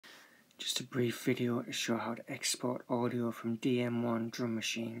Just a brief video to show how to export audio from DM1 drum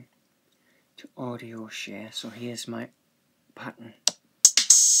machine to AudioShare. So here's my pattern.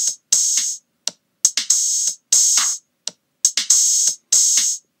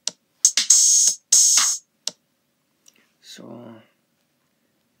 So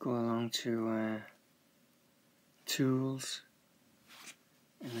go along to Tools,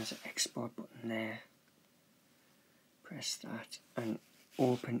 and there's an export button there. Press that and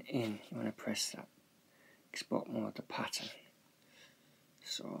open in. You want to press that. Export mode, the pattern.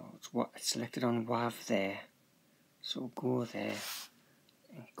 So it's selected on WAV there. So go there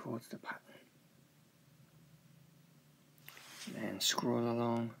and go to the pattern. Then scroll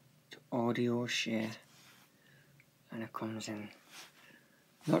along to AudioShare, and it comes in.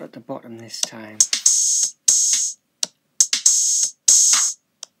 Not at the bottom this time.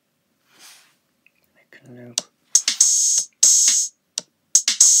 I can loop.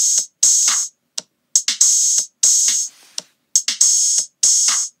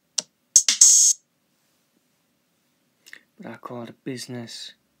 But I call it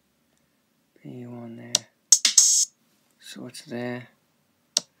business. B1 there. So it's there.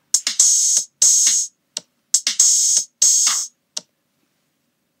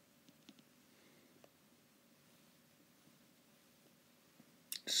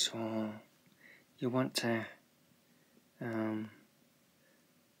 So you want to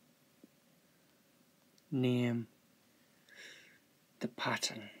name the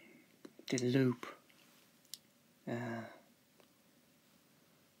pattern, the loop,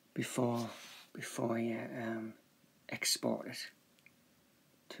 before you export it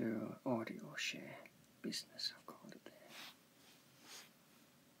to AudioShare business. I've called it.